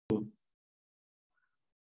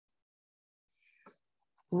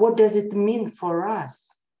what does it mean for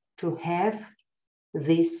us to have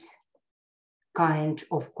this kind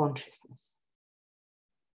of consciousness?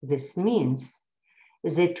 This means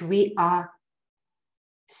that we are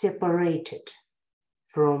separated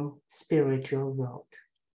from spiritual world.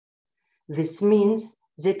 This means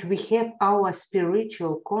that we have our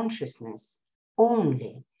spiritual consciousness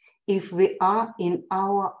only if we are in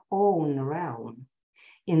our own realm,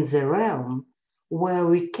 in the realm where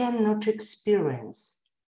we cannot experience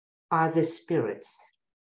other spirits.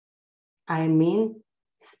 I mean,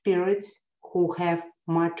 spirits who have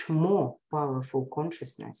much more powerful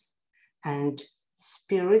consciousness and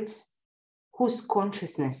spirits whose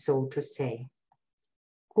consciousness, so to say,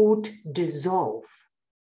 could dissolve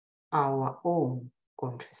our own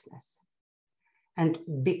consciousness. And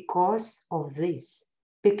because of these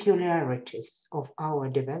peculiarities of our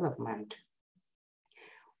development,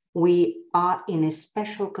 we are in a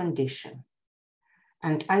special condition.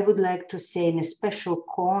 And I would like to say in a special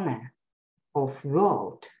corner of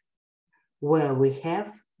world where we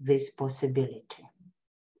have this possibility.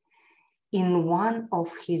 In one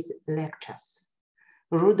of his lectures,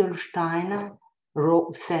 Rudolf Steiner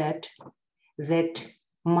said that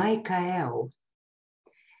Michael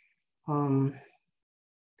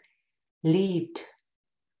lived,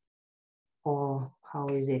 or how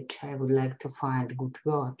is it? I would like to find a good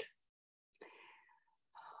word.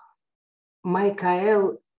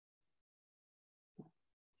 Michael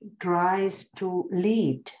tries to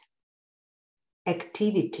lead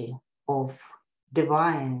activity of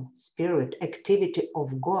divine spirit, activity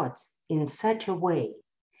of gods in such a way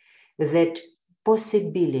that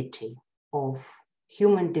possibility of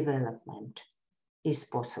human development is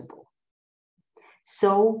possible.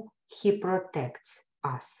 So he protects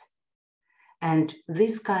us. And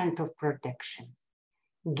this kind of protection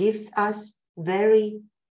gives us very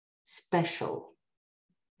special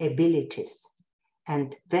abilities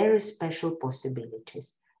and very special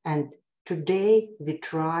possibilities. And today we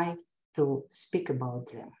try to speak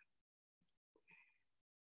about them.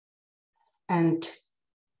 And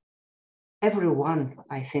everyone,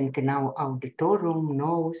 I think, in our auditorium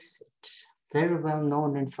knows very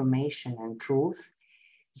well-known information and truth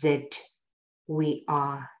that we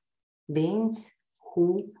are beings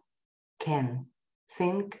who can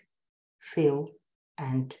think, feel,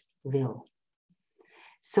 and will.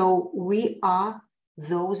 So we are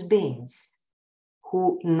those beings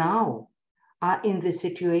who now are in the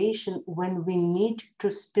situation when we need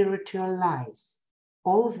to spiritualize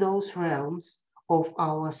all those realms of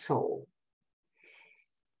our soul.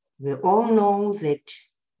 We all know that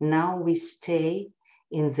now we stay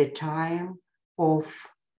in the time of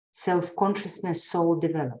self-consciousness soul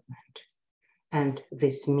development. And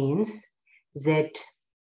this means that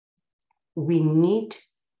we need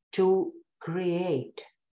to create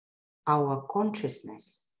our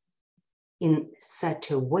consciousness in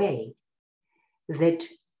such a way that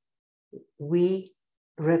we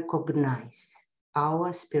recognize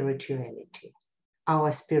our spirituality,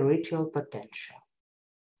 our spiritual potential.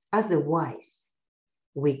 Otherwise,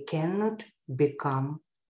 we cannot become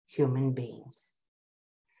human beings.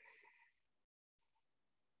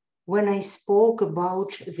 When I spoke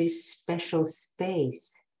about this special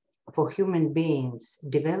space for human beings'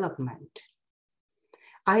 development,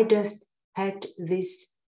 I just had this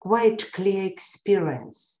quite clear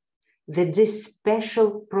experience that this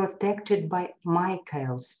special protected by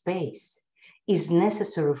Michael space is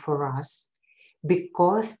necessary for us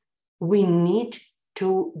because we need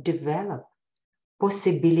to develop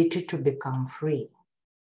possibility to become free.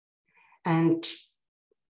 And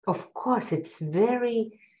of course, it's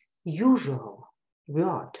very usual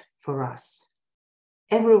word for us.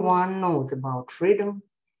 Everyone knows about freedom.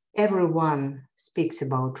 Everyone speaks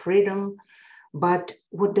about freedom. But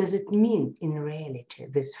what does it mean in reality,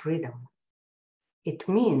 this freedom? It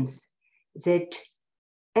means that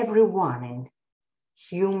everyone in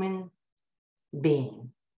human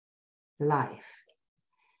being life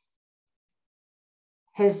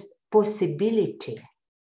has possibility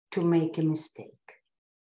to make a mistake.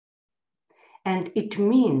 And it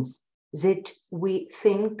means that we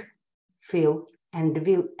think, feel, and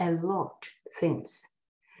will a lot of things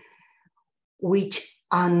which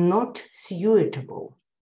are not suitable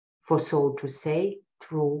for, so to say,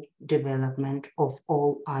 true development of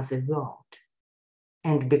all other world.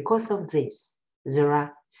 And because of this, there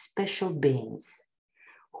are special beings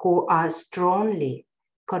who are strongly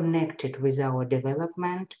connected with our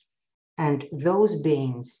development, and those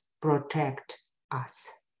beings protect us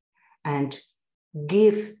and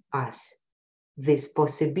give us this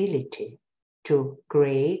possibility to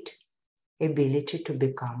create ability to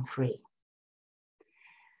become free.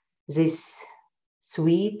 This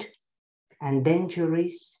sweet and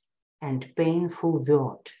dangerous and painful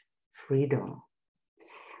word, freedom,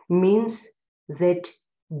 means that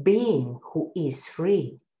being who is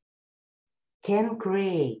free can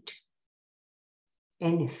create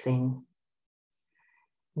anything,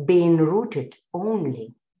 being rooted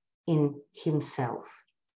only in himself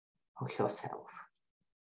or herself.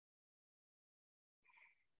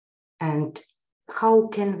 And how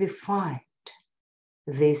can we find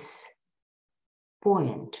this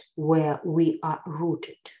point where we are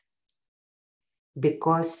rooted?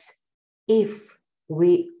 Because if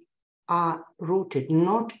we are rooted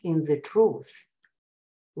not in the truth,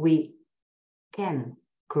 we can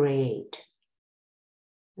create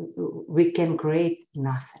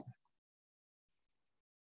nothing.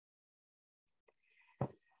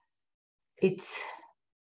 It's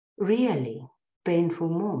really painful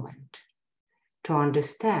moment to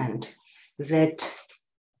understand that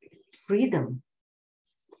freedom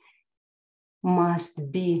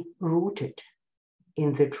must be rooted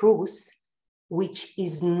in the truth, which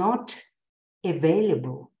is not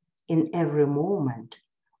available in every moment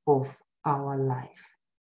of our life.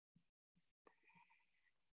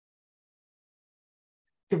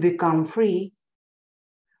 To become free,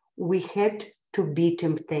 we had to be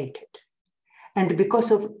tempted. And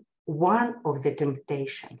because of one of the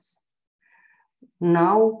temptations,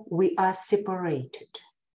 now we are separated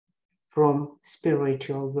from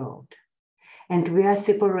spiritual world. And we are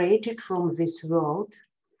separated from this world,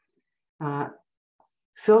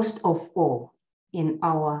 first of all, in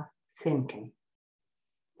our thinking.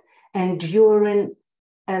 And during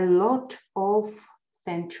a lot of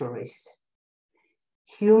centuries,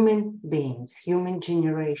 human beings, human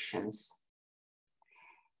generations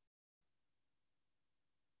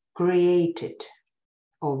created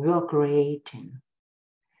or were creating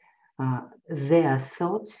their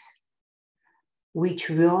thoughts, which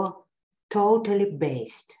were totally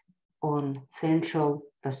based on sensual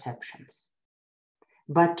perceptions.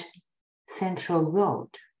 But sensual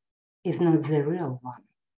world is not the real one.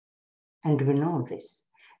 And we know this.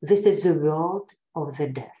 This is the world of the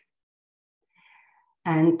death.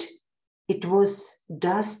 And it was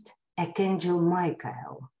just Archangel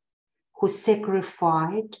Michael who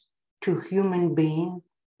sacrificed to human being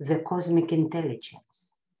the cosmic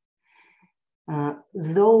intelligence.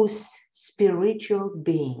 Those spiritual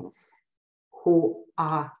beings who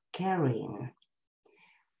are carrying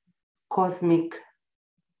cosmic,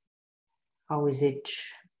 how is it,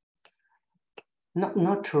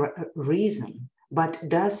 not reason, but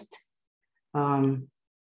just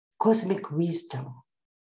cosmic wisdom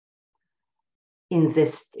in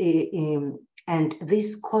this, and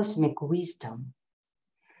this cosmic wisdom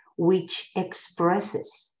which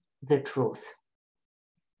expresses the truth.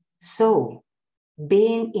 So,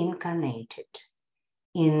 being incarnated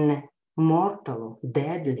in mortal,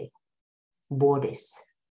 deadly bodies,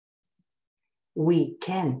 we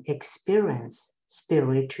can experience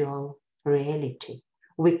spiritual reality.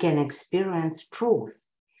 We can experience truth.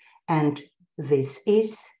 And this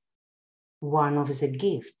is one of the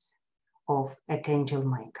gifts of Archangel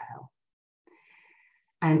Michael.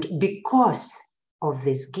 And because of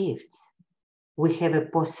these gifts, we have a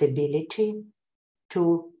possibility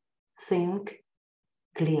to think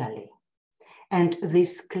clearly. And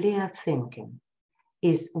this clear thinking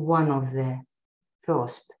is one of the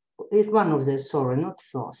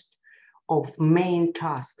of main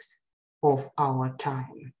tasks of our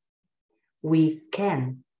time. We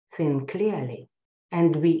can think clearly,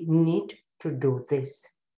 and we need to do this.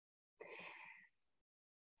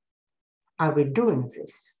 Are we doing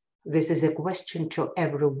this? This is a question to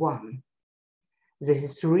everyone. This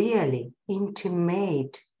is really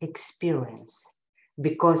intimate experience,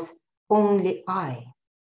 because only I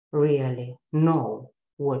really know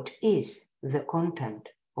what is the content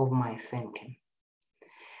of my thinking.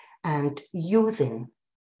 And using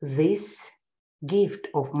this gift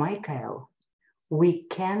of Michael, we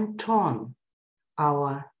can turn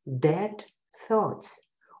our dead thoughts,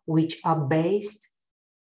 which are based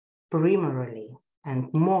primarily and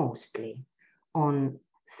mostly on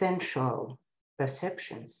sensual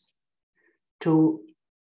perceptions, to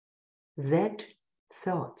that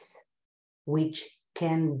thoughts which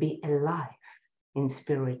can be alive in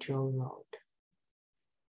spiritual world.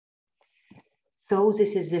 So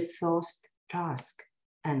this is the first task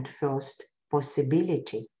and first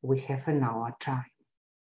possibility we have in our time.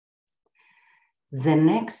 The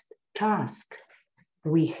next task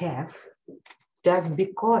we have, just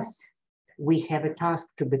because we have a task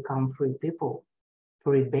to become free people,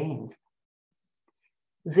 free beings,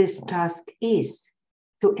 this task is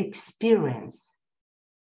to experience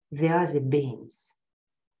the other beings,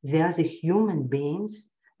 the other human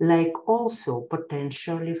beings, like also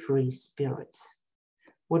potentially free spirits.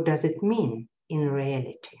 What does it mean in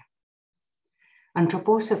reality?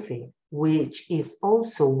 Anthroposophy, which is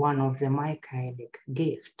also one of the Michaelic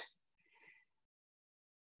gifts,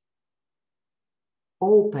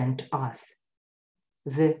 opened us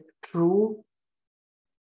the true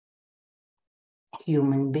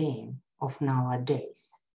human being of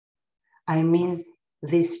nowadays. I mean,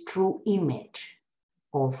 this true image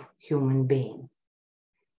of human being.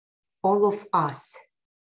 All of us,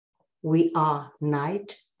 we are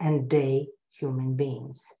night and day human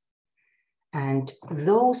beings. And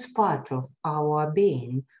those parts of our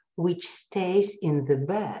being which stays in the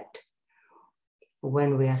bed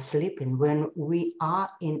when we are sleeping, when we are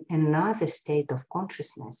in another state of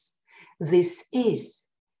consciousness, this is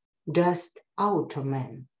just outer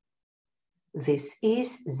man. This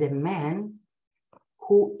is the man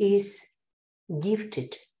who is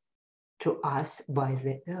gifted to us by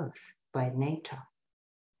the earth, by nature.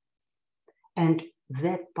 And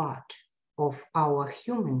that part of our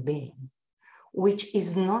human being, which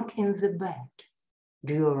is not in the bed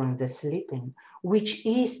during the sleeping, which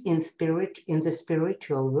is in spirit, in the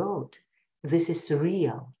spiritual world, this is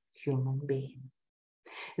real human being.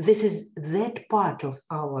 This is that part of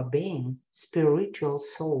our being, spiritual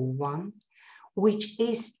soul one, which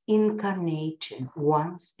is incarnating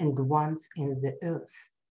once and once in the earth.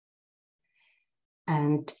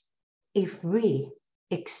 And if we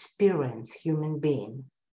experience human being,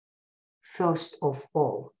 first of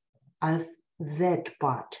all, as that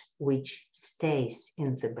part which stays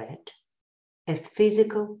in the bed, as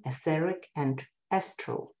physical, etheric, and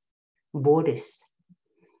astral bodies,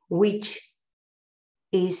 which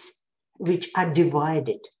are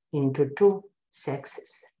divided into two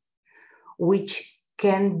sexes, which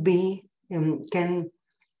can be in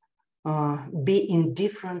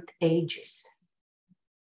different ages,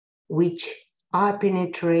 which are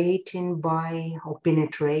penetrated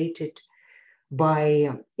by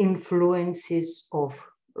influences of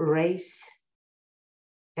race,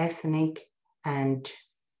 ethnic, and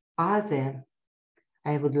other,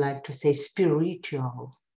 I would like to say,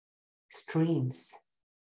 spiritual streams.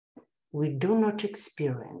 We do not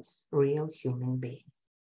experience real human being.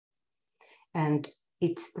 And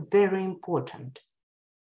it's very important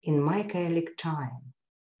in Michaelic time,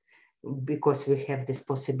 because we have this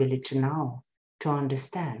possibility now to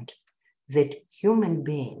understand that human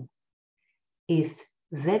being is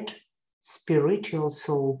that spiritual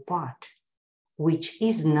soul part, which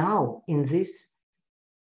is now in this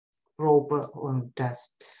proper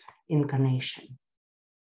just incarnation.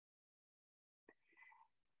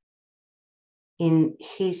 In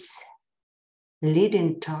his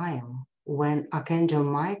leading time, when Archangel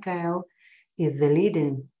Michael is the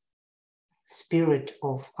leading spirit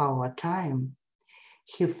of our time,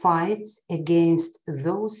 he fights against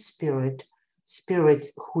those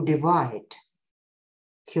spirits who divide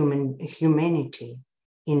humanity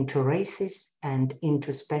into races and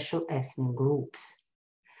into special ethnic groups.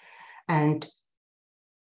 And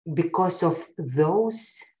because of those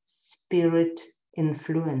spirit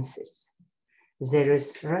influences, there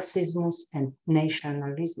is racism and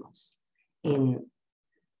nationalism in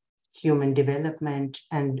human development,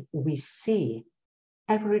 and we see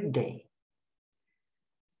every day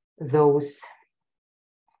those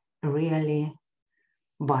really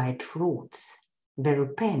bite fruits, very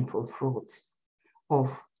painful fruits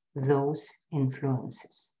of those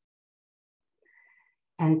influences.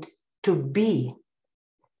 And to be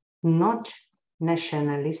not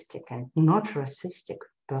nationalistic and not racistic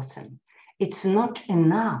person, it's not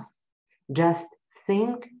enough just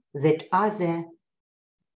think that other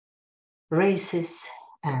races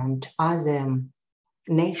and other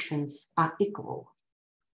nations are equal,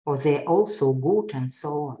 or they're also good and so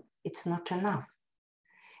on. It's not enough.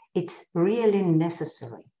 It's really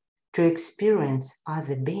necessary to experience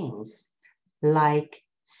other beings like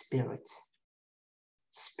spirits.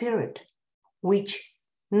 Spirit, which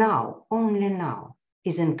now, only now,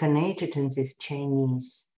 is incarnated in this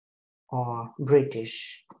Chinese or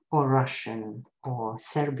British or Russian or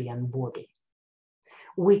Serbian body,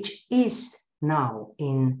 which is now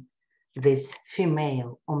in this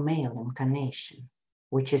female or male incarnation,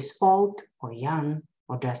 which is old or young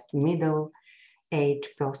or just middle-aged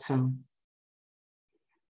person.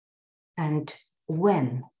 And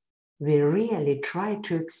when we really try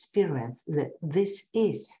to experience that this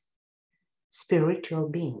is spiritual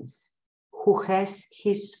beings who has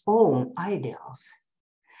his own ideals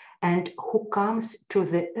and who comes to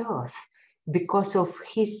the earth because of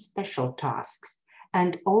his special tasks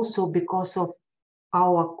and also because of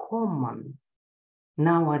our common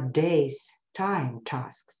nowadays time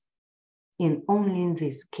tasks. Only in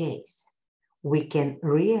this case, we can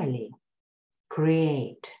really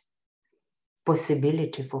create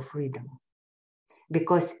possibility for freedom.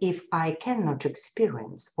 Because if I cannot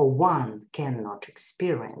experience, or one cannot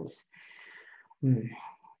experience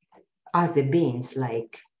other beings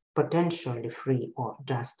like potentially free or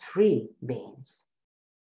just free beings,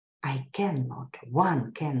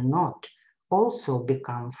 one cannot also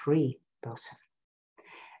become free person.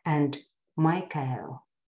 And Michael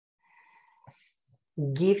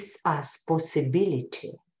gives us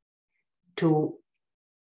possibility to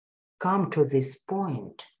come to this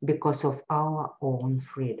point because of our own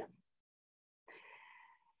freedom.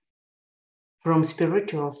 From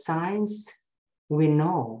spiritual science, we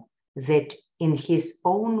know that in his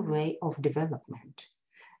own way of development,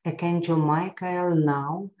 Archangel Michael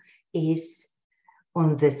now is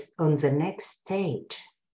on the next stage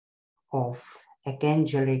of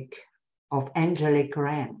angelic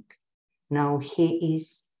rank. Now he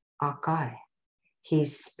is Archai, he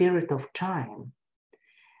is spirit of time.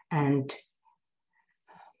 And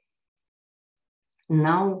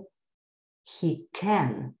now he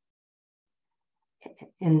can,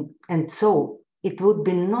 and so it would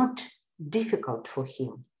be not difficult for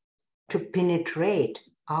him to penetrate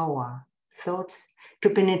our thoughts, to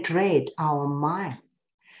penetrate our minds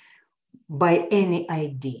by any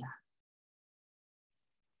idea.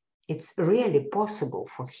 It's really possible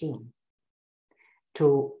for him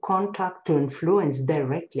to contact, to influence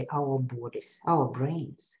directly our bodies, our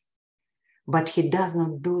brains. But he does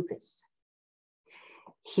not do this.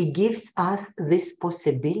 He gives us this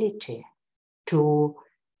possibility to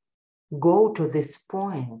go to this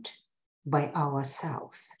point by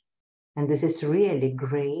ourselves. And this is really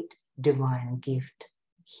great divine gift.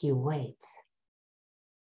 He waits.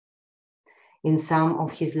 In some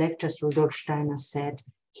of his lectures, Rudolf Steiner said,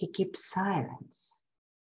 he keeps silence.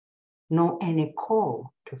 No any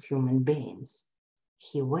call to human beings.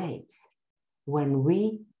 He waits when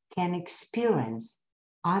we can experience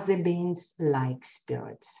other beings like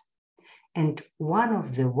spirits. And one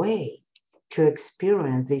of the ways to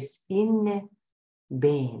experience this inner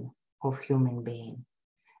being of human being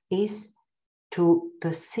is to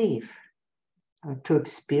perceive,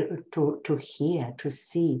 to hear, to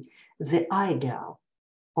see the ideal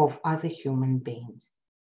of other human beings.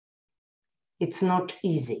 It's not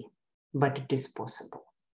easy, but it is possible.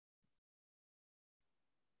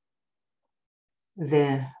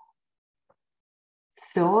 The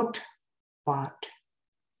third part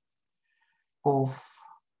of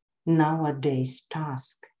nowadays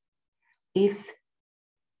task is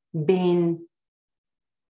being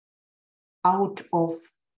out of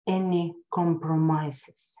any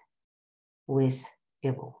compromises with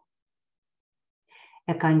evil.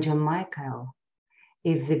 Archangel Michael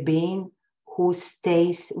is the being who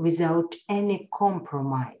stays without any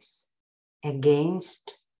compromise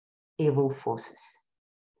against evil forces.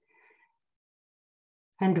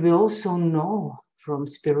 And we also know from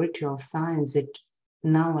spiritual science that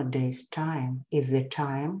nowadays time is the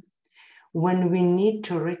time when we need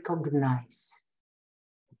to recognize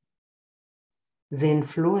the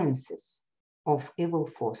influences of evil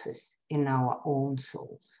forces in our own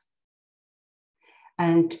souls.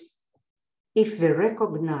 And if we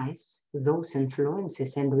recognize those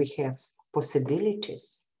influences and we have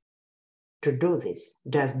possibilities to do this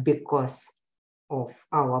just because of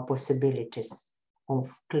our possibilities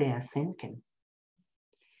of clear thinking,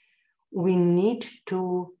 we need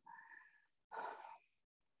to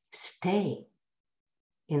stay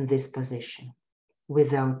in this position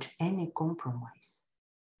without any compromise.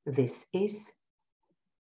 This is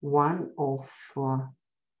one of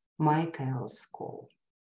Michael's call.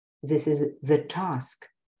 This is the task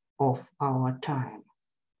of our time.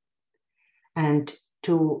 And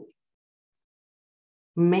to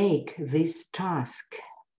make this task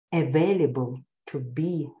available to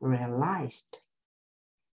be realized,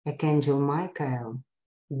 Archangel Michael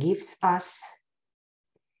gives us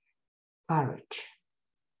courage.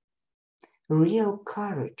 Real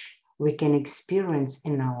courage we can experience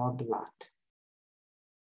in our blood.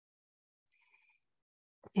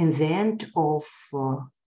 In the end of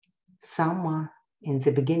summer, in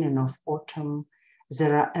the beginning of autumn,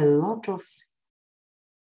 there are a lot of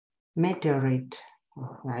meteorite,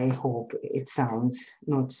 I hope it sounds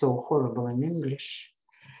not so horrible in English,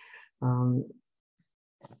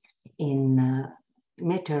 in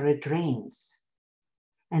meteorite rains.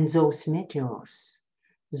 And those meteors,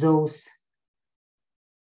 those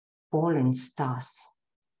fallen stars,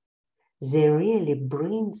 they really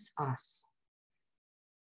brings us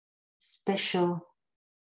special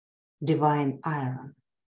divine iron,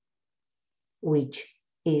 which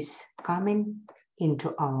is coming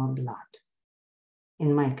into our blood, in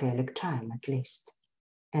Michaelic time at least.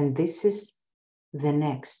 And this is the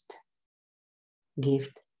next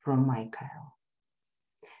gift from Michael.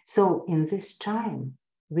 So in this time,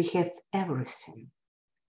 we have everything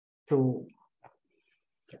to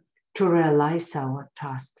realize our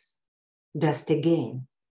tasks. Just again,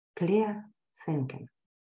 clear thinking.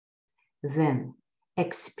 Then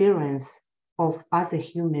experience of other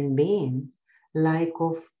human being like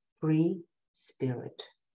of free spirit.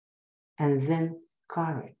 And then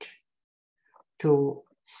courage to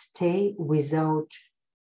stay without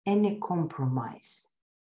any compromise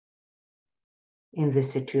in the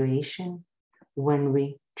situation when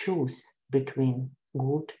we choose between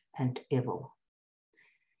good and evil.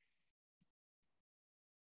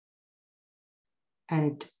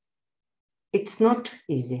 And it's not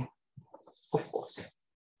easy, of course.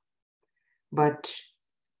 But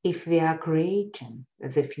if we are creating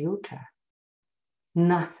the future,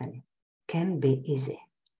 nothing can be easy,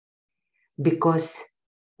 because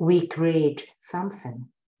we create something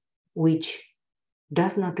which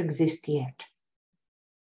does not exist yet.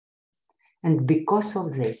 And because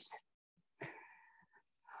of this,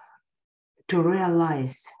 to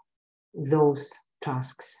realize those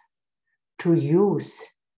tasks, to use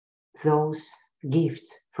those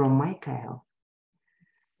gifts from Michael,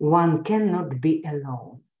 one cannot be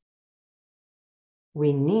alone.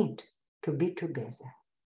 We need to be together.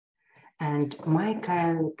 And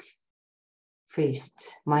Michael feast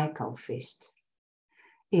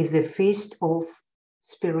is the feast of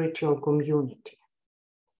spiritual community.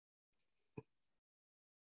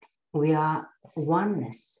 We are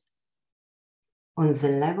oneness on the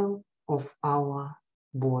level of our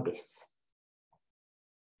bodies,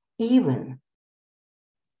 even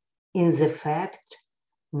in the fact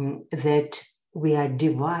that we are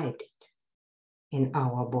divided in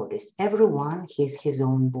our bodies. Everyone has his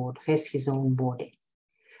own body,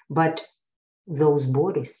 but those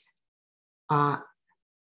bodies are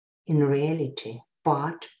in reality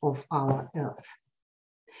part of our earth.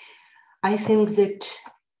 I think that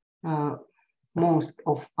most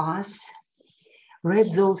of us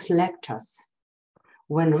read those lectures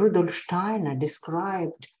when Rudolf Steiner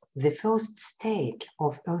described the first stage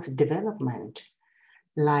of Earth development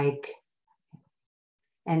like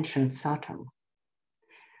ancient Saturn,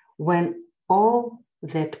 when all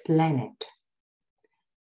that planet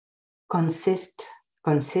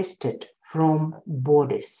consisted from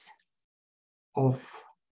bodies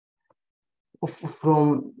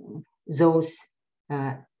from those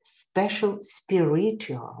special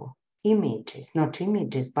spiritual images, not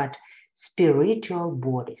images, but spiritual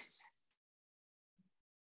bodies.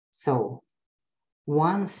 So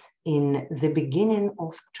once in the beginning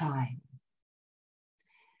of time,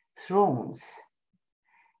 thrones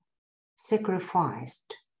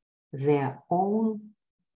sacrificed their own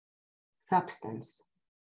substance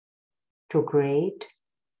to create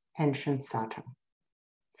ancient Saturn.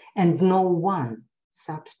 And no one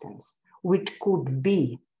substance which could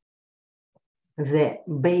be the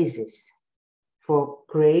basis for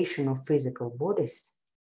creation of physical bodies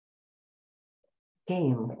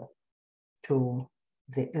came to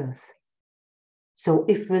the earth. So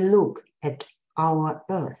if we look at our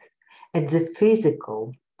earth, at the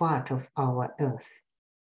physical part of our earth,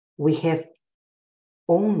 we have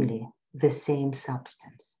only the same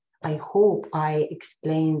substance. I hope I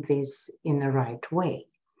explained this in the right way.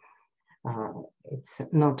 It's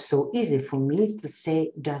not so easy for me to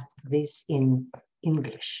say just this in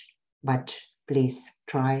English, but please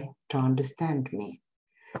try to understand me.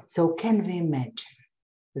 So can we imagine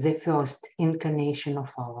the first incarnation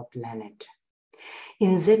of our planet?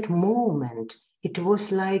 In that moment, it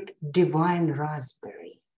was like divine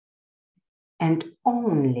raspberry, and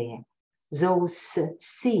only those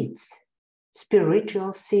seeds,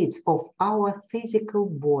 spiritual seeds of our physical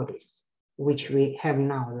bodies, which we have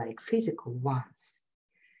now like physical ones,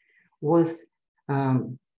 with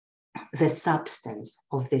the substance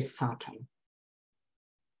of this Saturn.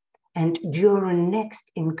 And during next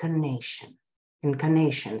incarnations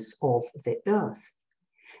of the earth,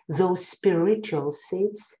 those spiritual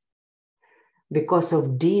seeds, because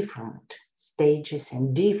of different stages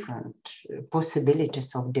and different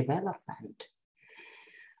possibilities of development,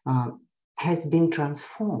 has been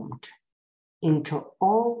transformed into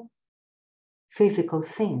all physical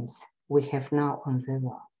things we have now on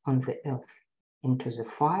the earth, into the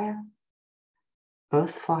fire,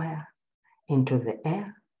 earth fire, into the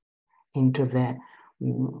air, into the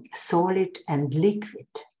solid and liquid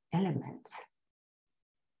elements.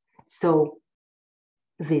 So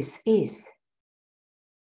this is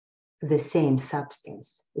the same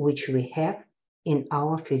substance which we have in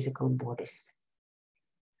our physical bodies.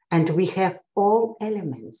 And we have all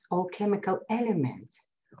elements, all chemical elements,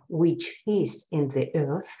 which is in the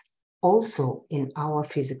earth, also in our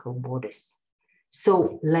physical bodies.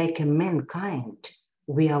 So like a mankind,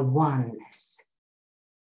 we are oneness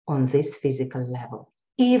on this physical level,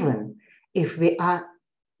 even if we are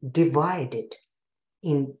divided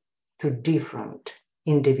into different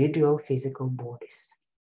individual physical bodies.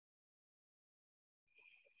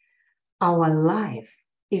 Our life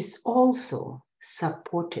is also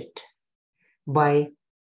supported by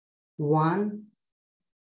one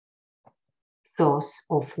source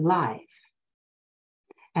of life.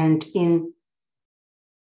 And in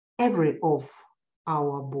every of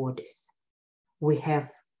our bodies, we have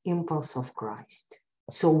impulse of Christ.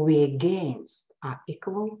 So we against are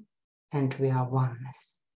equal and we are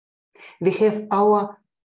oneness. We have our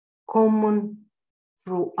common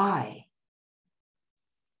true I,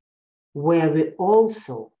 where we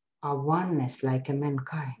also are oneness like a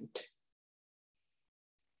mankind.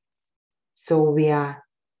 So we are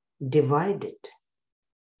divided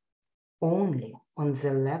only on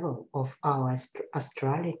the level of our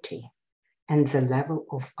astrality and the level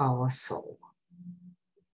of our soul.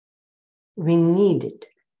 We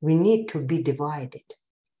need to be divided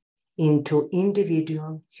into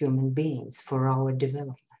individual human beings for our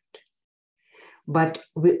development. But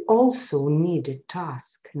we also need a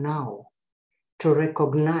task now to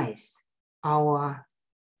recognize our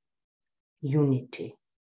unity,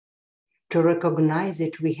 to recognize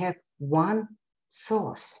that we have one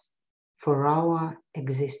source for our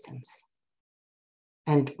existence.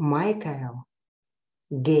 And Michael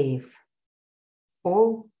gave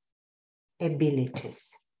all abilities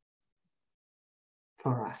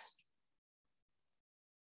for us.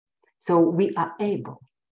 So we are able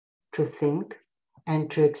to think and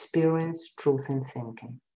to experience truth in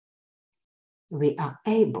thinking. We are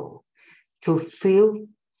able to feel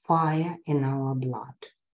fire in our blood.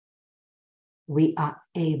 We are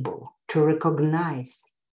able to recognize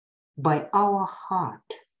by our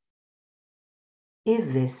heart,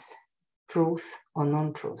 is this truth or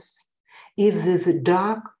non-truth? Is this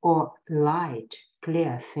dark or light,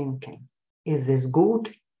 clear thinking? Is this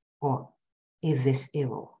good or is this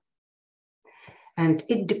evil? And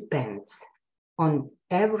it depends on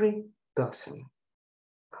every person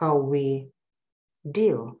how we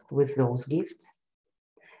deal with those gifts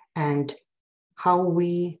and how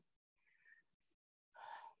we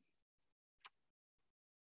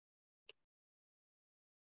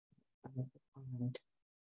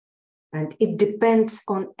and it depends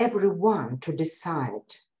on everyone to decide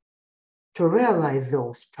to realize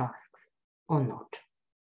those tasks or not.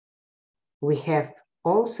 We have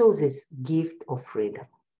also this gift of freedom,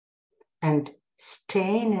 and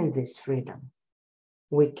staying in this freedom,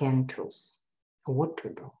 we can choose what to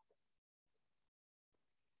do.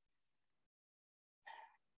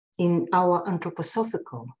 In our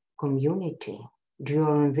anthroposophical community,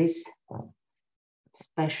 during this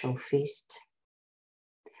special feast,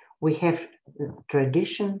 we have a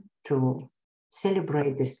tradition to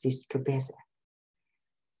celebrate this feast together,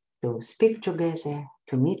 to speak together,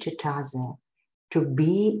 to meet each other, to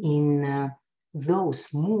be in those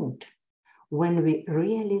moods when we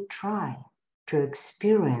really try to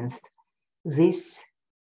experience this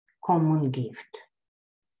common gift.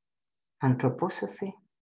 Anthroposophy,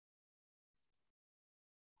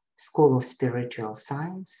 School of Spiritual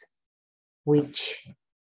Science, which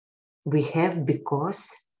we have because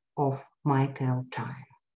of Michael time.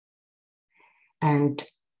 And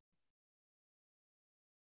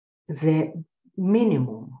the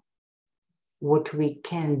minimum what we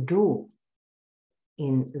can do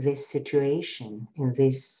in this situation, in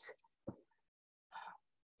this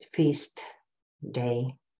feast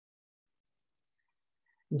day,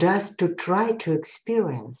 just to try to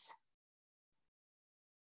experience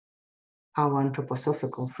our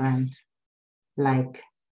anthroposophical friend like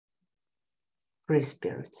free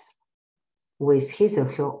spirits, with his or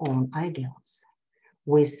her own ideals,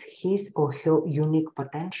 with his or her unique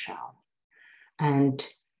potential, and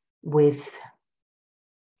with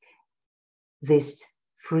this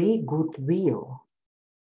free goodwill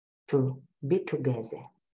to be together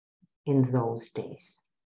in those days.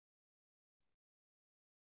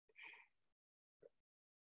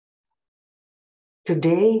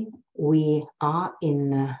 Today, we are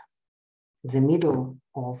in the middle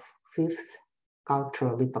of fifth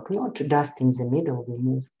cultural epoch, not just in the middle, we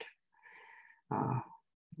moved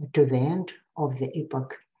to the end of the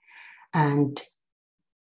epoch. And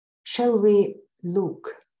shall we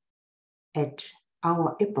look at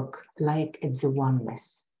our epoch like at the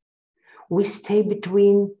oneness. We stay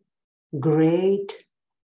between great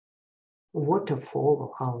waterfall,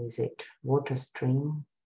 or how is it, water stream,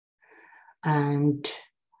 and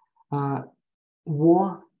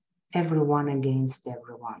war, everyone against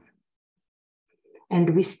everyone.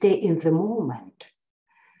 And we stay in the moment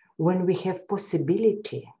when we have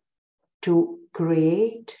possibility to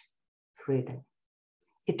create freedom.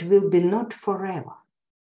 It will be not forever,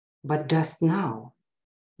 but just now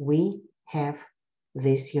we have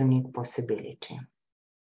this unique possibility.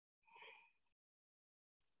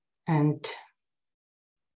 And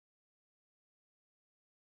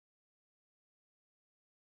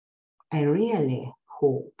I really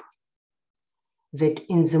hope that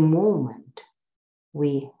in the moment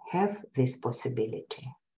we have this possibility,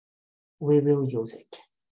 we will use it.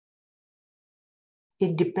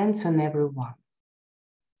 It depends on everyone.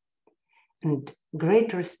 And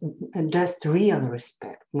just real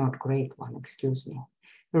respect, not great one, excuse me,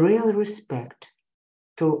 real respect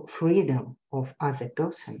to freedom of other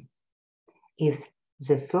person is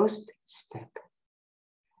the first step,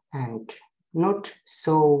 and not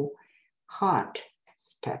so hard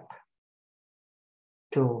step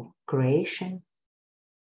to creation,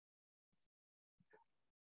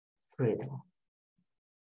 freedom.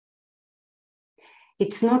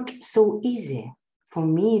 It's not so easy for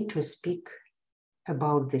me to speak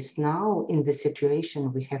about this now in the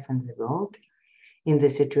situation we have in the world, in the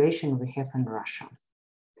situation we have in Russia.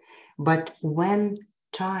 But when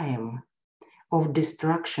time of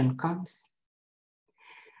destruction comes,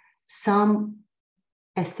 some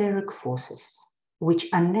etheric forces which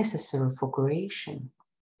are necessary for creation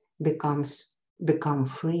become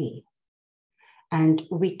free, and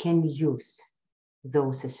we can use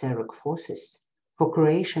those etheric forces for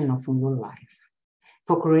creation of new life,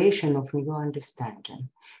 for creation of new understanding,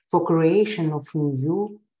 for creation of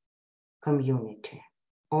new community,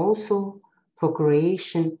 also for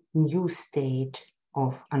creation new state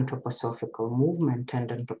of anthroposophical movement and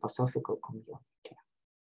anthroposophical community.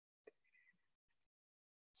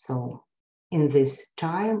 So in this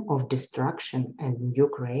time of destruction and new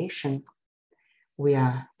creation, we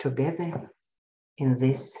are together in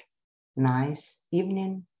this nice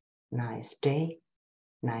evening, nice day,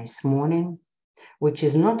 nice morning, which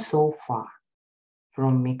is not so far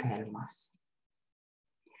from Michaelmas.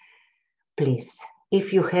 Please,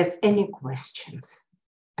 if you have any questions,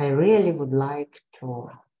 I really would like to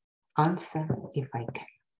answer if I can.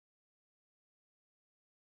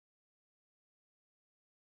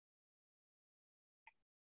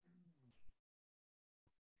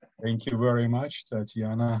 Thank you very much,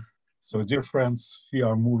 Tatiana. So dear friends, we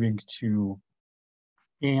are moving to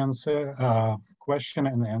question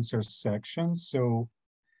and answer section. So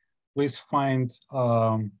please find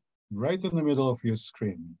right in the middle of your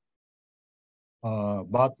screen a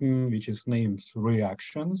button which is named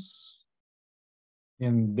reactions.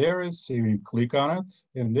 And there is, you click on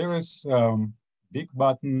it, and there is big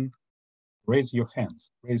button, raise your hand,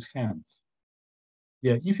 raise hand.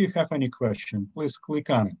 Yeah, if you have any question, please click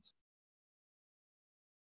on it.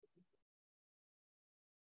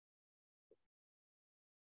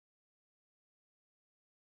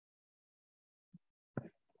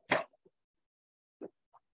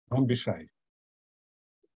 Don't be shy.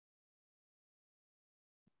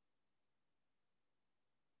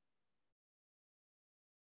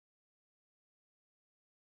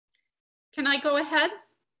 Can I go ahead?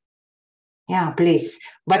 Yeah, please.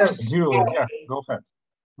 But yes, Julie, yeah, go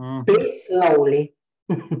ahead. Please slowly.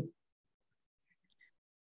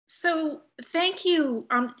 So thank you.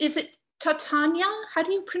 Is it Tatiana? How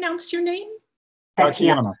do you pronounce your name?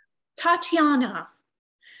 Tatiana. Tatiana.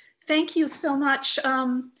 Thank you so much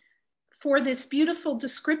for this beautiful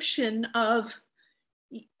description of,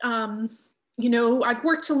 you know, I've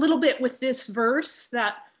worked a little bit with this verse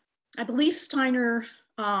that I believe Steiner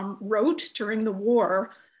wrote during the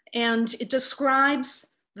war, and it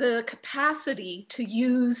describes the capacity to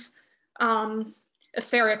use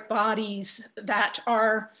etheric bodies that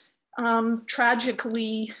are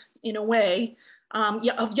tragically, in a way,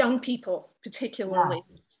 of young people particularly.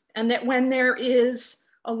 Yeah. And that when there is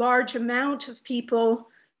a large amount of people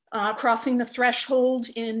crossing the threshold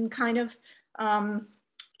in kind of,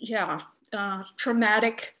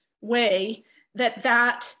 traumatic way,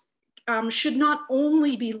 that should not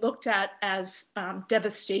only be looked at as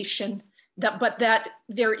devastation, but that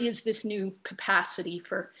there is this new capacity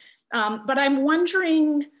for, but I'm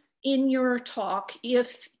wondering in your talk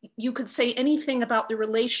if you could say anything about the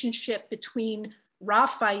relationship between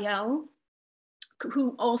Raphael,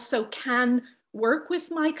 who also can work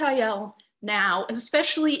with Michael, now,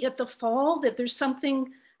 especially at the fall, that there's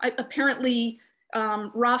something apparently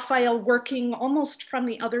Raphael working almost from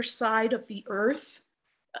the other side of the earth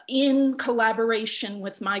in collaboration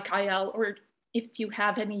with Michael, or if you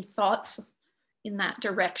have any thoughts in that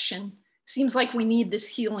direction. Seems like we need this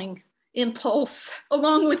healing impulse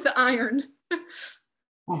along with the iron.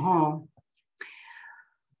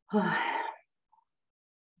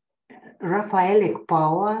 Raphaelic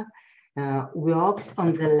power works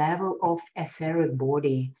on the level of etheric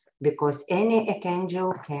body, because any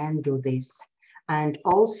archangel can do this. And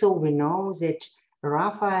also we know that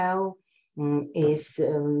Raphael is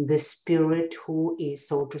the spirit who is,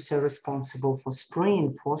 so to say, responsible for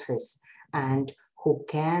spring forces and who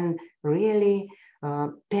can really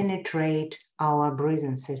penetrate our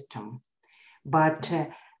breathing system. But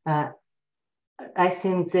I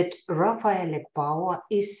think that Raphaelic power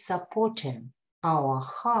is supporting our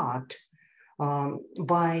heart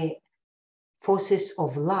by forces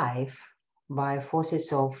of life, by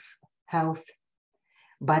forces of health.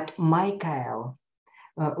 But Michael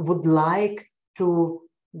would like to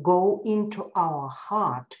go into our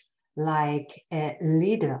heart like a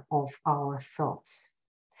leader of our thoughts.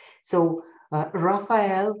 So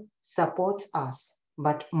Raphael supports us,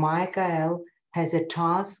 but Michael has a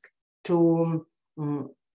task to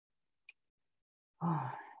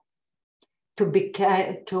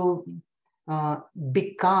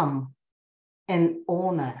become an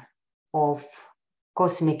owner of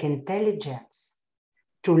cosmic intelligence,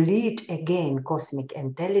 to lead again cosmic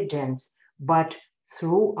intelligence, but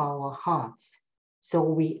through our hearts.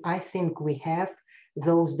 So I think we have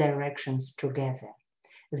those directions together.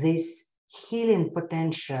 This healing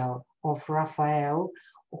potential of Raphael,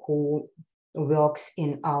 who works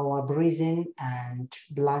in our breathing and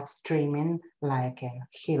blood streaming like a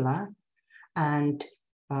healer, and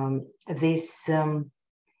this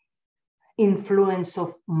influence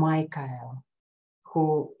of Michael,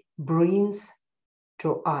 who brings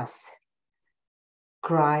to us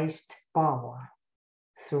Christ power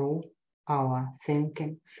through our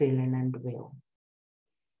thinking, feeling, and will.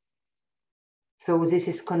 So this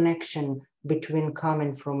is connection between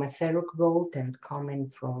coming from etheric world and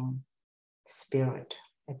coming from spirit.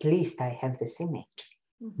 At least I have this image.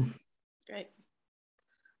 Mm-hmm. Great.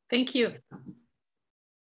 Thank you.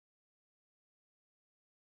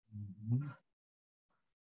 Mm-hmm.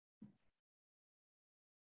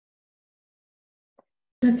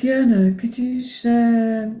 Tatiana, could you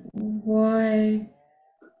share why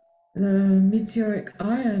the meteoric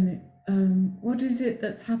iron, what is it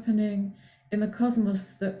that's happening in the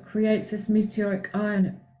cosmos that creates this meteoric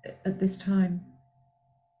iron at this time?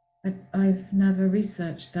 I've never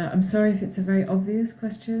researched that. I'm sorry if it's a very obvious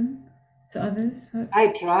question to others. Perhaps.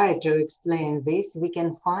 I try to explain this. We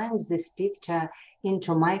can find this picture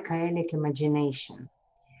into Michaelic imagination.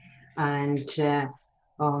 And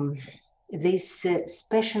these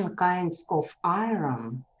special kinds of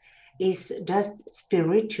iron is just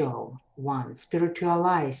spiritual one,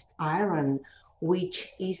 spiritualized iron, which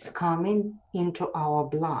is coming into our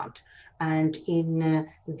blood. And in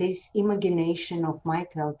this imagination of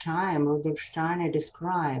Michael time, Rudolf Steiner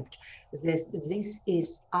described that this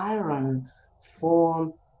is iron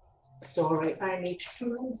for, sorry, I need to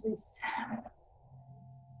move this.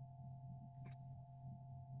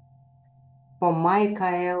 For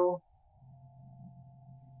Michael,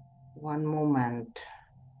 one moment.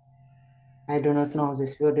 I do not know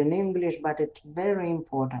this word in English, but it's very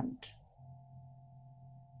important.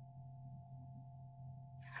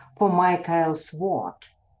 For Michael's sword.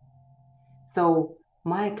 So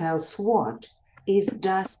Michael's sword is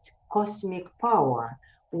just cosmic power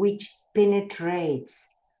which penetrates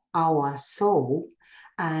our soul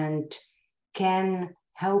and can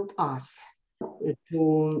help us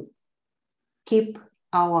to keep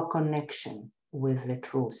our connection with the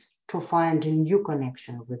truth, to find a new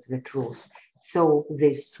connection with the truth. So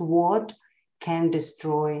this sword can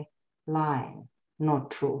destroy lying,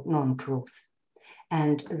 not true, non-truth.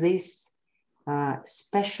 And this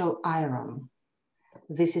special iron,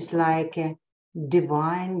 this is like a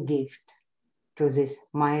divine gift to this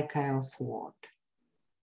Michael sword.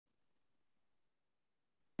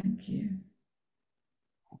 Thank you.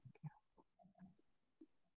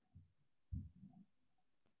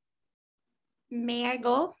 May I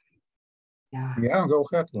go? Yeah, Go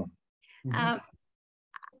ahead, Lon. Mm-hmm.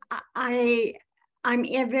 I'm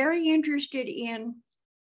very interested in,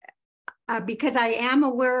 because I am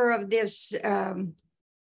aware of this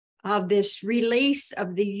release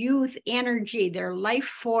of the youth energy, their life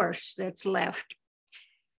force that's left.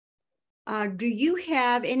 Do you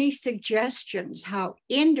have any suggestions how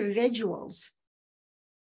individuals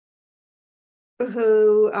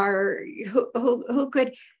who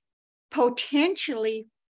could potentially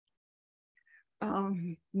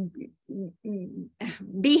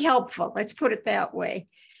be helpful. Let's put it that way.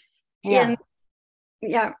 Yeah.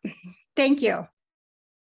 Yeah. Thank you.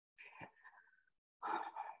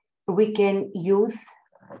 We can use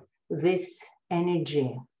this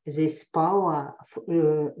energy, this power,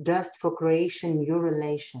 just for creation new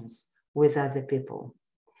relations with other people.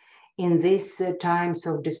 In these times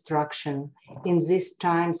of destruction, in these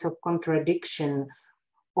times of contradiction,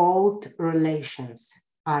 old relations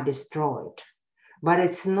are destroyed. But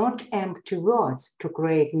it's not empty words to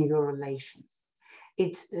create new relations.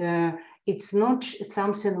 It's not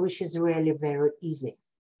something which is really very easy.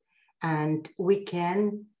 And we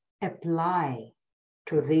can apply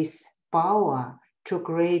to this power to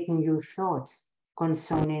create new thoughts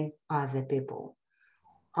concerning other people.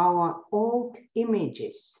 Our old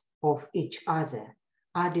images of each other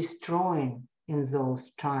are destroying in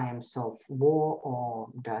those times of war or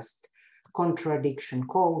just contradiction,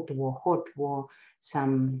 Cold War, Hot War,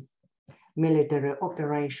 some military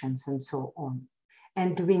operations and so on.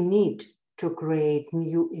 And we need to create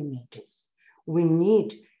new images. We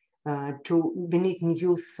need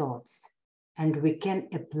new thoughts, and we can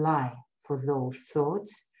apply for those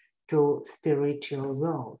thoughts to spiritual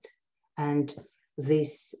world. And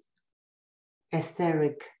these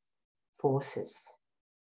etheric forces,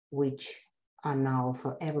 which are now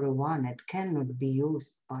for everyone, it cannot be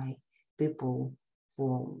used by people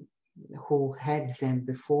who had them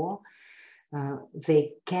before.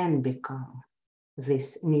 They can become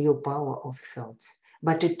this new power of thoughts,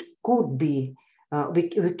 but it could be,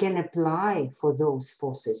 we can apply for those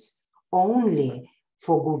forces only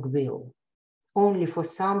for goodwill, only for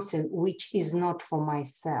something which is not for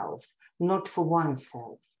myself, not for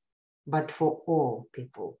oneself, but for all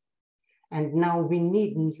people. And now we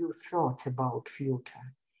need new thoughts about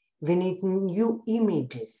future. We need new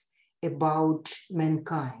images about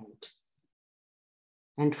mankind.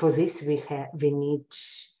 And for this we need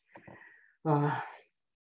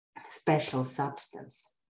special substance.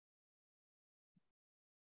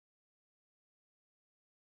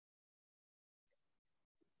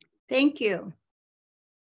 Thank you.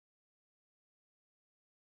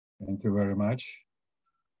 Thank you very much.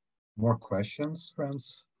 More questions,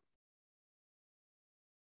 friends?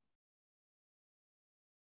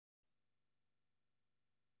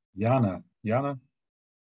 Yana,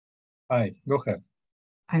 hi, go ahead.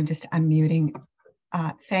 I'm just unmuting.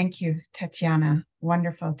 Thank you, Tatiana.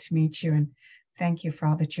 Wonderful to meet you, and thank you for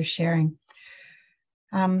all that you're sharing.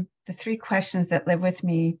 The three questions that live with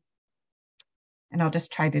me, and I'll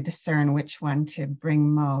just try to discern which one to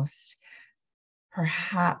bring most.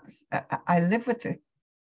 Perhaps I live with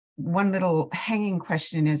one little hanging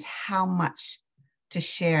question is how much to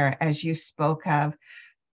share, as you spoke of.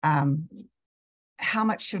 How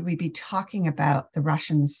much should we be talking about the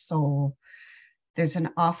Russian soul? There's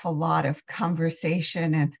an awful lot of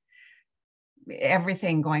conversation and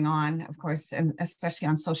everything going on, of course, and especially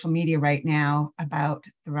on social media right now about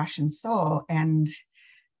the Russian soul. And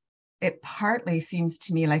it partly seems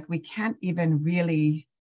to me like we can't even really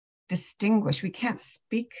distinguish. We can't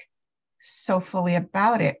speak so fully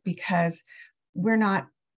about it because we're not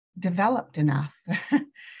developed enough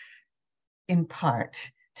in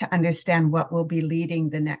part to understand what will be leading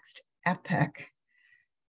the next epoch.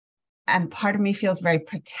 And part of me feels very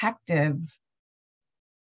protective,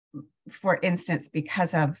 for instance,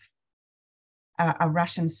 because of a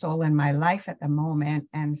Russian soul in my life at the moment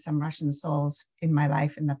and some Russian souls in my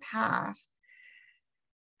life in the past.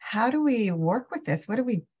 How do we work with this? What do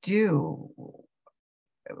we do?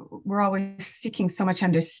 We're always seeking so much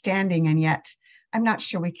understanding, and yet I'm not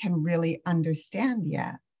sure we can really understand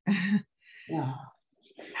yet. Yeah,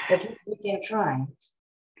 but we can try.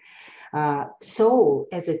 Soul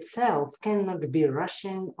as itself cannot be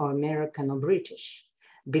Russian or American or British,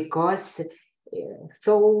 because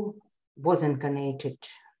soul was incarnated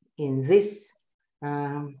in this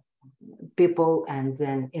people and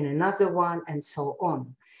then in another one and so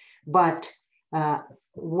on. But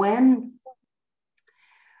when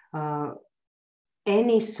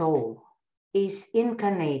any soul is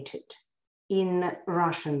incarnated in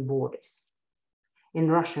Russian bodies,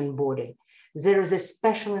 in Russian body, there is a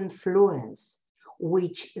special influence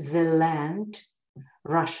which the land,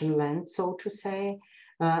 Russian land, so to say,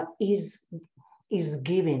 is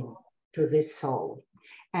giving to this soul.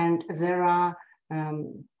 And there are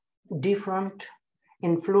different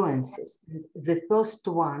influences. The first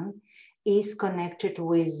one is connected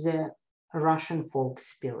with the Russian folk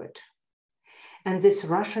spirit. And this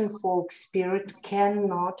Russian folk spirit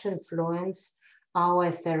cannot influence our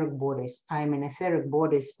etheric bodies. I mean etheric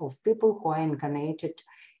bodies of people who are incarnated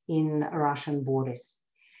in Russian bodies.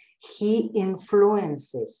 He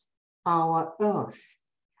influences our earth,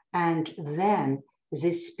 and then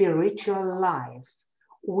the spiritual life,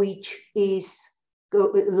 which is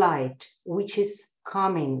light, which is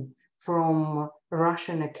coming from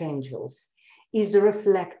Russian archangels, is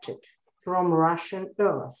reflected from Russian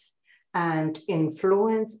earth and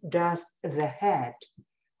influence just the head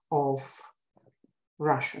of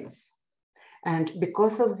Russians. And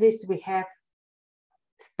because of this, we have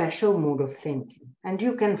special mood of thinking. And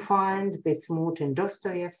you can find this mood in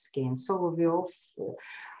Dostoevsky and Solovyov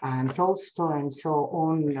and Tolstoy and so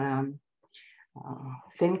on,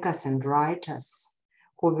 thinkers and writers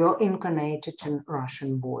who were incarnated in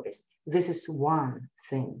Russian bodies. This is one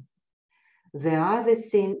thing. The other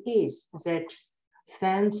thing is that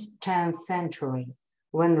since 10th century,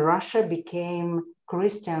 when Russia became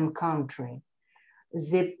Christian country,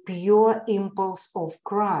 the pure impulse of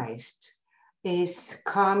Christ is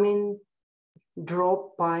coming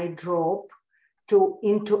drop by drop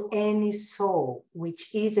into any soul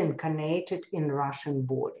which is incarnated in Russian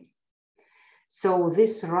body. So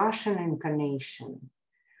this Russian incarnation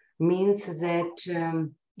means that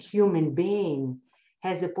human being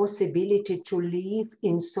has a possibility to live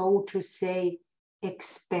in, so to say,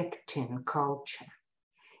 expecting culture,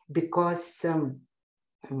 because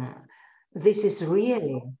this is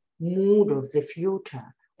really mood of the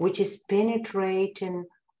future, which is penetrating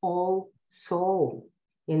all soul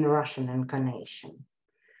in Russian incarnation.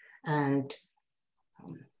 And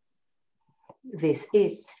this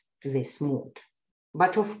is this mood.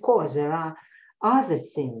 But of course, there are other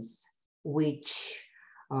things which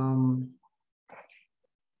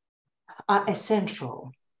are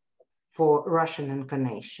essential for Russian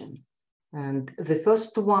incarnation. And the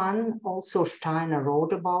first one, also Steiner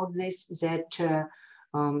wrote about this, that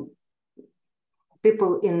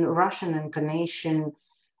people in Russian incarnation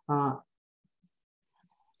are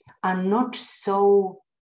not so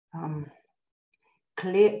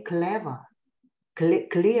clear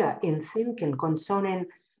in thinking concerning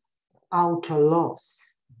outer laws.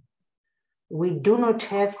 We do not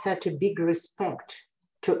have such a big respect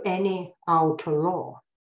to any outer law,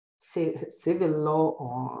 civil law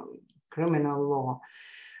or criminal law,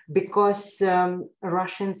 because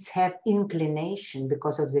Russians have inclination,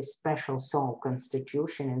 because of this special soul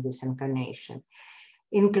constitution in this incarnation,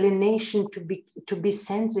 inclination to be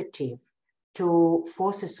sensitive to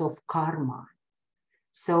forces of karma.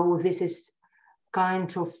 So this is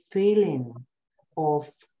kind of feeling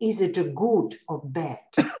of, is it a good or bad?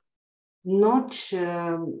 Not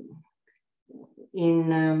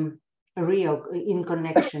in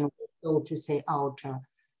connection with, so to say, outer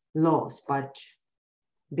laws, but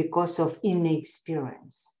because of inner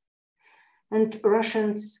experience. And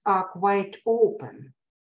Russians are quite open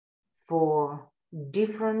for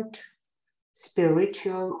different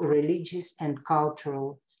spiritual, religious, and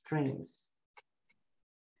cultural streams.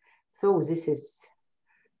 So this is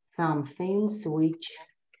some things which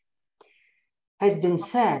has been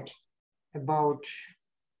said about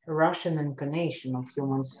Russian incarnation of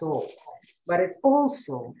human soul. But it's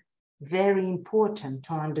also very important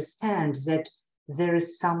to understand that there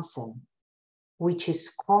is something which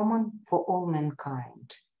is common for all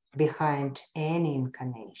mankind behind any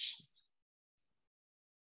incarnation.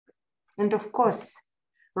 And of course,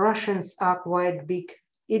 Russians are quite big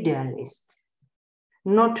idealists,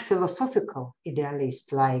 not philosophical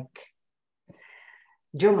idealists like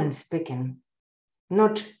German speaking,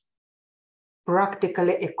 not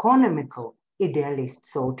practically economical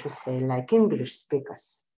idealists, so to say, like English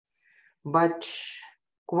speakers, but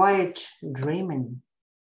quite dreaming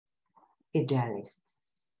idealists.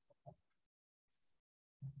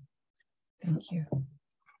 Thank you.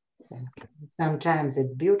 Sometimes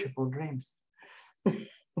it's beautiful dreams.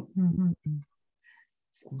 Mm-hmm.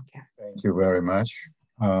 Thank you very much.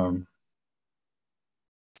 So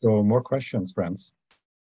more questions, friends?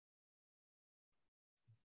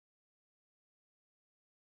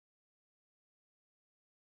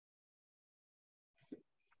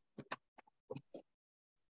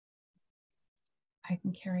 I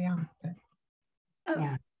can carry on. But...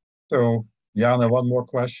 Yeah. So, Jana, one more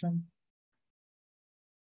question?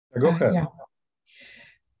 Go ahead. Yeah.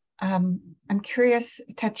 I'm curious,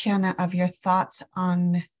 Tatiana, of your thoughts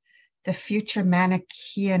on the future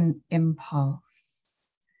Manichaean impulse.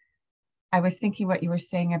 I was thinking what you were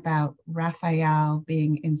saying about Raphael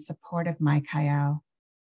being in support of Michael.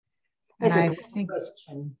 And I think,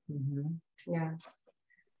 question. Mm-hmm. Yeah.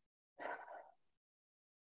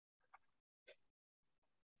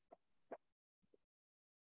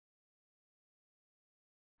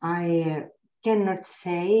 I cannot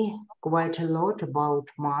say quite a lot about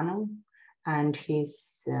Manu and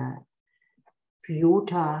his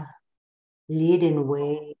future leading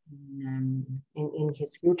way in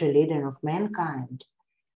his future leading of mankind.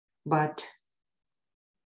 But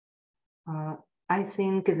I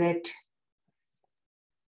think that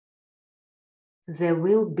there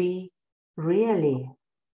will be really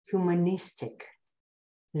humanistic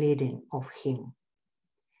leading of him,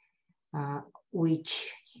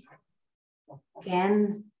 which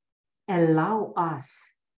can allow us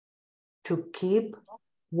to keep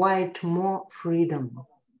quite more freedom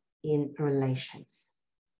in relations.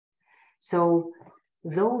 So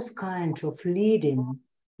those kinds of leading,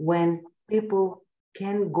 when people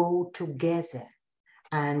can go together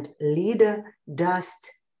and leader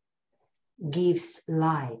just gives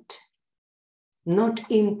light, not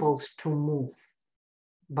impulse to move,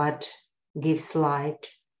 but gives light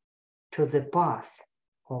to the path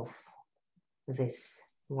of this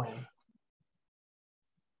way.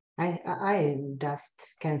 I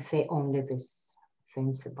just can say only these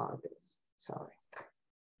things about this. Sorry.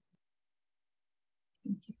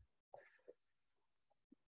 Thank you.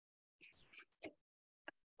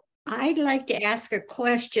 I'd like to ask a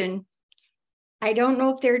question. I don't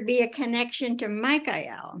know if there'd be a connection to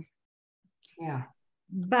Michael. Yeah.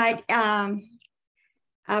 But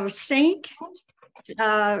of Saint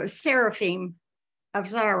Seraphim of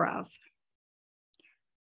Zarov.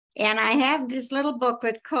 And I have this little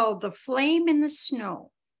booklet called The Flame in the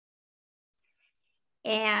Snow.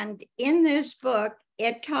 And in this book,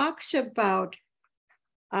 it talks about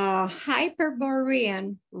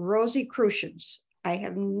Hyperborean Rosicrucians. I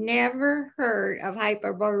have never heard of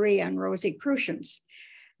Hyperborean Rosicrucians.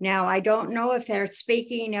 Now, I don't know if they're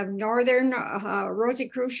speaking of Northern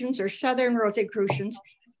Rosicrucians or Southern Rosicrucians,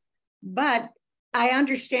 but I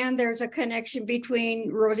understand there's a connection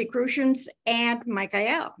between Rosicrucians and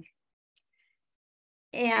Michael.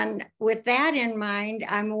 And with that in mind,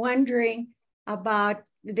 I'm wondering about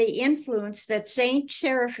the influence that Saint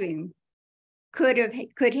Seraphim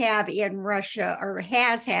could have in Russia, or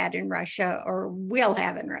has had in Russia, or will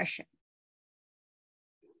have in Russia.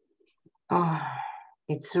 Oh,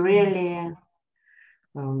 it's really,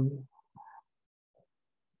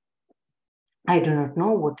 I do not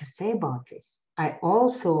know what to say about this. I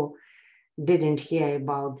also didn't hear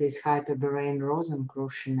about this Hyperborean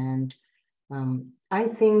Rosicrucian, and I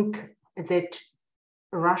think that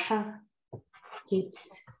Russia keeps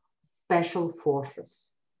special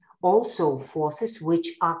forces, also forces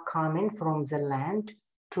which are coming from the land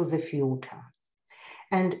to the future.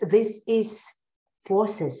 And this is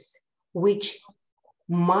forces which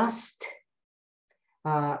must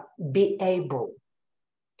be able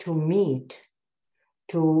to meet,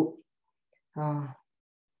 to,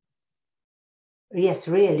 yes,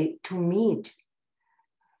 really, to meet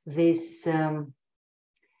this, to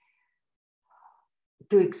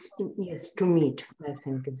meet, I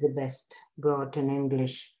think it's the best word in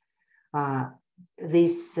English,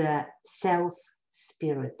 this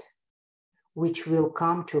self-spirit, which will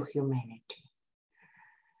come to humanity.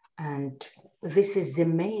 And this is the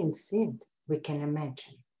main thing we can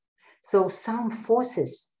imagine. So some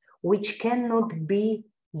forces which cannot be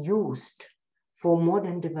used for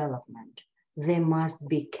modern development, they must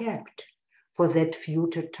be kept for that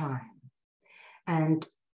future time. And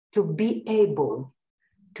to be able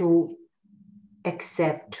to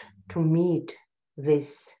accept, to meet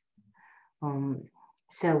this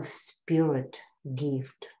self-spirit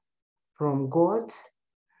gift from God,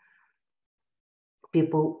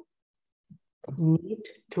 people need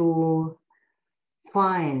to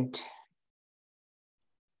find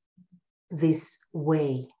this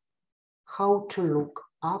way, how to look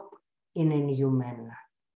up in a new manner.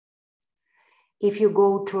 If you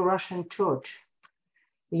go to Russian church,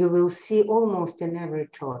 you will see almost in every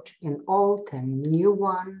church, in old and new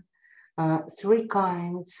one, three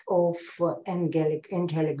kinds of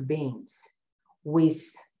angelic beings with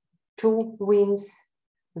two wings.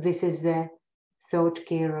 This is the third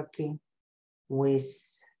hierarchy. With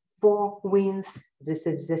four wings, this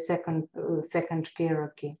is the second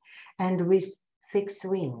hierarchy, and with 6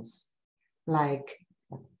 wings, like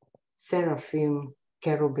seraphim,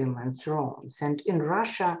 cherubim, and thrones. And in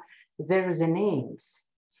Russia, there are the names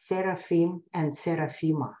Seraphim and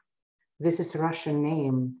Seraphima. This is Russian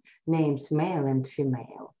names, male and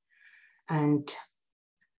female. And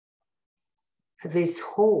this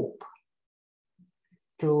hope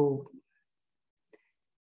to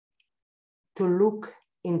look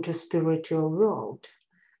into spiritual world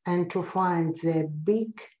and to find the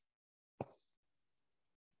big,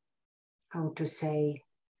 how to say,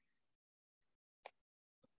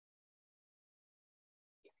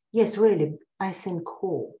 yes, really, I think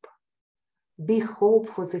hope. Big hope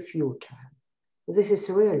for the future. This is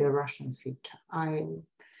really Russian future. I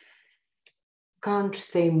can't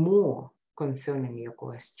say more concerning your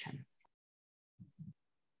question.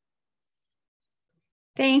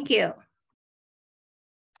 Thank you.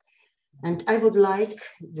 And I would like,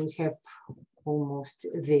 we have almost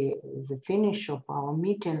the finish of our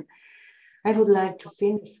meeting. I would like to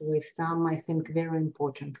finish with some, I think, very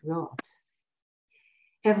important words.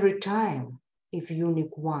 Every time is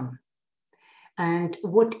unique one. And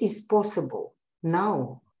what is possible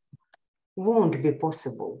now won't be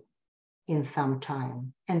possible in some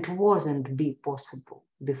time and wasn't be possible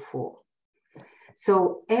before.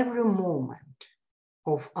 So every moment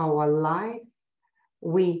of our life,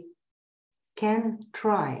 we can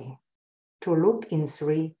try to look in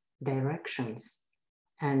three directions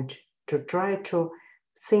and to try to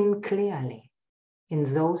think clearly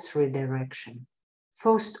in those three directions.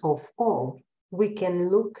 First of all, we can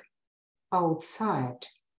look outside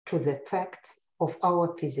to the facts of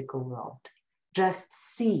our physical world. Just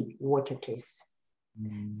see what it is.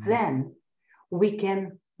 Then we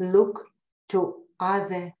can look to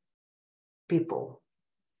other people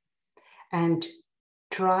and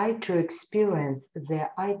try to experience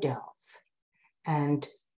their ideals and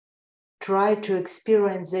try to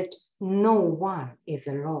experience that no one is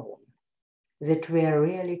alone, that we are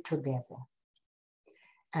really together.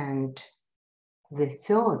 And the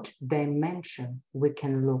third dimension we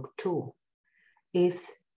can look to is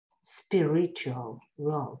spiritual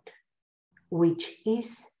world, which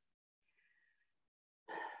is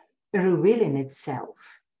revealing itself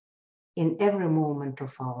in every moment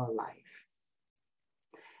of our life.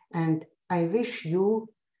 And I wish you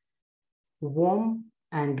warm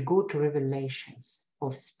and good revelations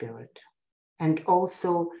of spirit, and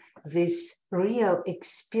also this real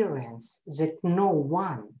experience that no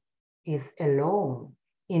one is alone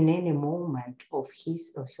in any moment of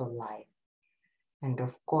his or her life. And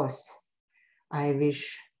of course, I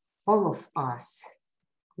wish all of us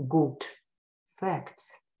good facts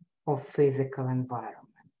of physical environments.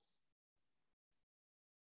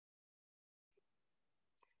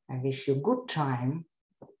 I wish you good time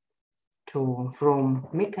from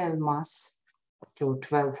Michael Mass to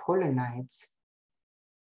 12 Holy Nights,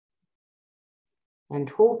 and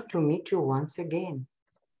hope to meet you once again.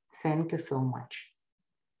 Thank you so much.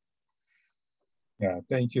 Yeah,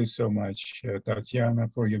 thank you so much, Tatiana,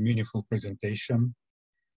 for your meaningful presentation.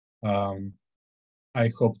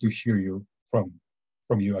 I hope to hear you from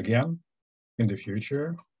you again in the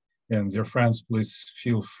future. And dear friends, please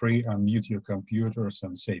feel free, unmute your computers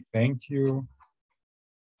and say thank you.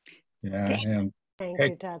 Yeah, and thank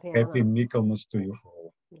you, Tatiana. Happy Michaelmas to you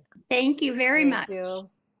all. Thank you very much. You.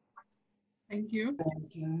 Thank you.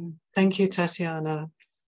 Thank you. Thank you, Tatiana.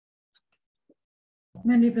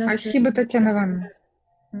 Many blessings. Спасибо, Татьяна Ивановна.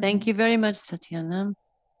 Thank you very much, Tatiana.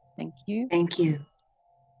 Thank you. Thank you.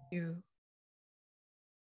 Thank you.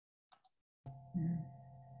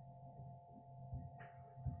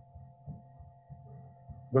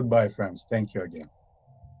 Goodbye, friends. Thank you again.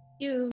 You.